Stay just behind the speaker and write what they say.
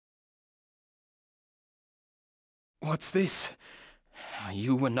What's this? Are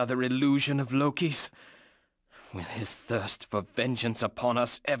you another illusion of Loki's? Will his thirst for vengeance upon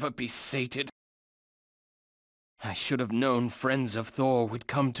us ever be sated? I should have known friends of Thor would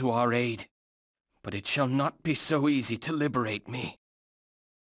come to our aid, but it shall not be so easy to liberate me.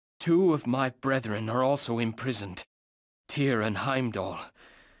 2 of my brethren are also imprisoned, Tyr and Heimdall.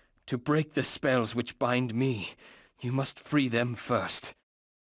 To break the spells which bind me, you must free them first.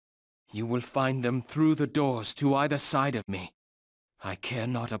 You will find them through the doors to either side of me. I care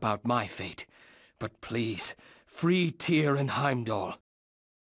not about my fate, but please, free Tyr and Heimdall.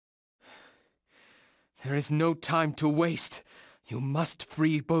 There is no time to waste. You must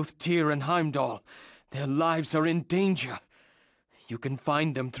free both Tyr and Heimdall. Their lives are in danger. You can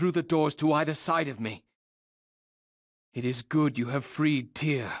find them through the doors to either side of me. It is good you have freed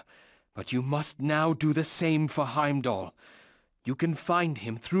Tyr, but you must now do the same for Heimdall. You can find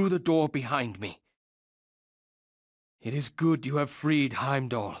him through the door behind me. It is good you have freed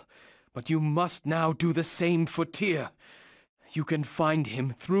Heimdall, but you must now do the same for Tyr. You can find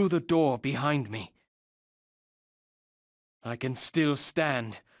him through the door behind me. I can still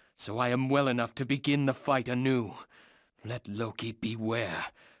stand, so I am well enough to begin the fight anew. Let Loki beware,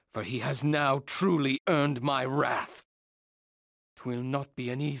 for he has now truly earned my wrath. 'Twill not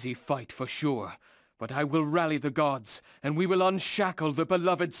be an easy fight for sure, but I will rally the gods, and we will unshackle the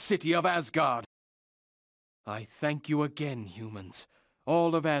beloved city of Asgard. I thank you again, humans.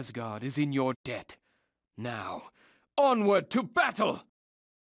 All of Asgard is in your debt. Now, onward to battle!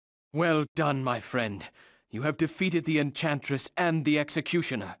 Well done, my friend. You have defeated the Enchantress and the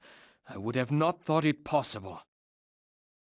Executioner. I would have not thought it possible.